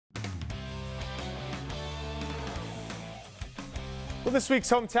Well, this week's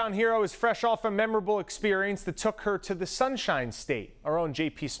hometown hero is fresh off a memorable experience that took her to the Sunshine State. Our own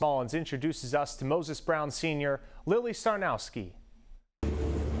J.P. Smallins introduces us to Moses Brown Sr. Lily Sarnowski.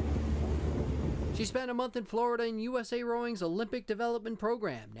 She spent a month in Florida in USA Rowing's Olympic Development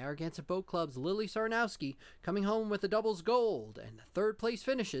Program. Narragansett Boat Club's Lily Sarnowski coming home with the doubles gold and third place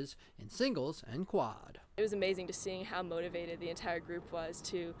finishes in singles and quad. It was amazing to see how motivated the entire group was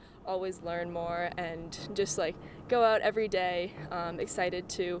to always learn more and just go out every day, excited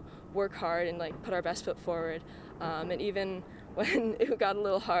to work hard and put our best foot forward. And even when it got a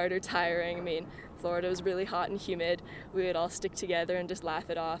little hard or tiring, I mean, Florida was really hot and humid, we would all stick together and just laugh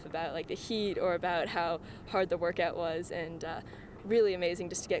it off about the heat or about how hard the workout was, and really amazing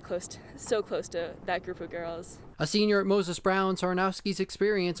just to get so close to that group of girls. A senior at Moses Brown, Sarnowski's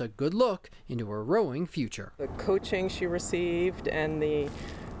experience a good look into her rowing future. The coaching she received and the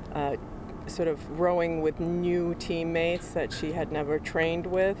sort of rowing with new teammates that she had never trained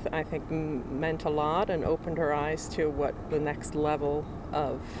with, I think meant a lot and opened her eyes to what the next level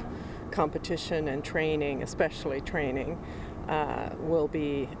of competition and training, especially training, will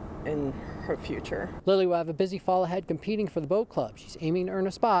be in her future. Lily will have a busy fall ahead competing for the boat club. She's aiming to earn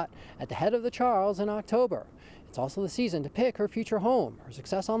a spot at the head of the Charles in October. It's also the season to pick her future home. Her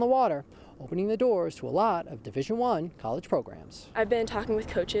success on the water opening the doors to a lot of Division I college programs. I've been talking with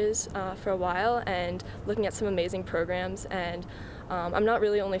coaches for a while and looking at some amazing programs, and I'm not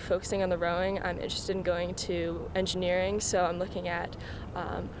really only focusing on the rowing. I'm interested in going to engineering, so I'm looking at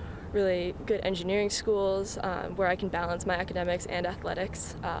really good engineering schools where I can balance my academics and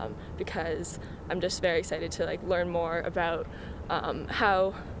athletics, because I'm just very excited to learn more about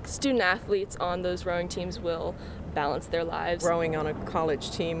how student athletes on those rowing teams will balance their lives. Rowing on a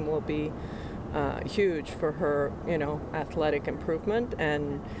college team will be huge for her, athletic improvement,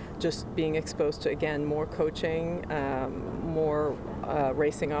 and just being exposed to, again, more coaching, more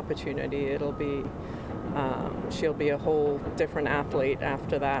racing opportunity. It'll be she'll be a whole different athlete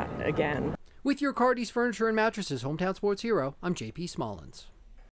after that again. With your Cardi's Furniture and Mattresses hometown sports hero, I'm J.P. Smallins.